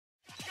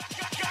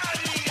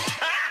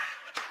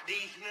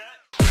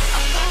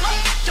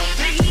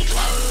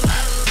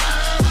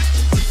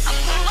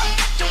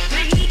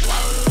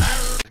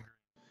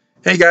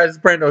Hey guys, it's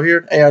Brando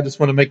here. Hey, I just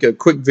want to make a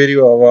quick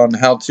video on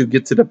how to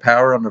get to the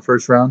power on the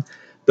first round.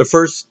 The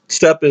first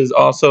step is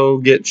also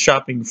get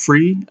shopping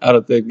free out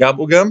of the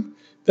Gobblegum.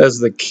 That's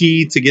the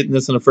key to getting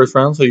this in the first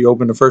round. So you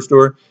open the first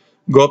door,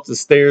 go up the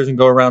stairs and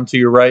go around to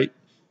your right.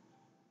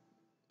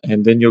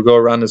 And then you'll go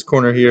around this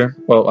corner here.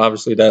 Well,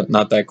 obviously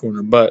not that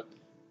corner, but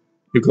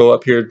you go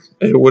up here.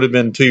 It would have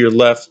been to your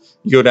left.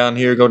 You go down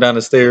here, go down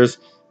the stairs,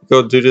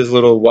 go to this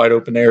little wide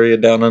open area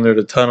down under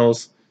the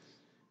tunnels.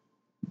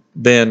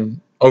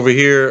 Then over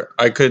here,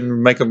 I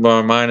couldn't make up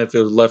my mind if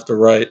it was left or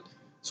right.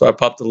 So I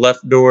popped the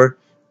left door,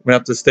 went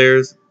up the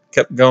stairs,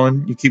 kept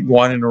going. You keep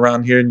winding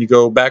around here and you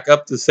go back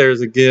up the stairs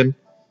again,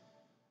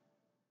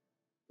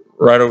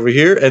 right over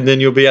here. And then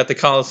you'll be at the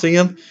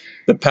Coliseum.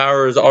 The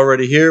power is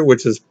already here,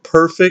 which is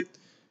perfect.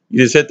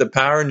 You just hit the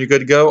power and you're good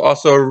to go.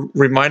 Also, a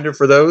reminder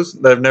for those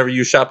that have never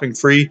used Shopping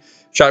Free.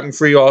 Shopping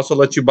Free will also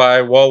let you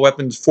buy wall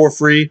weapons for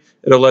free.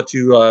 It'll let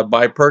you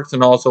buy perks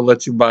and also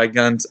let you buy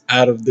guns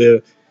out of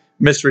the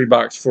mystery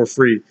box for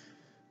free.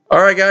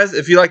 Alright guys,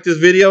 if you like this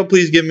video,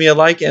 please give me a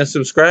like and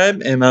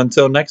subscribe. And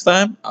until next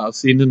time, I'll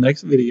see you in the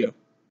next video.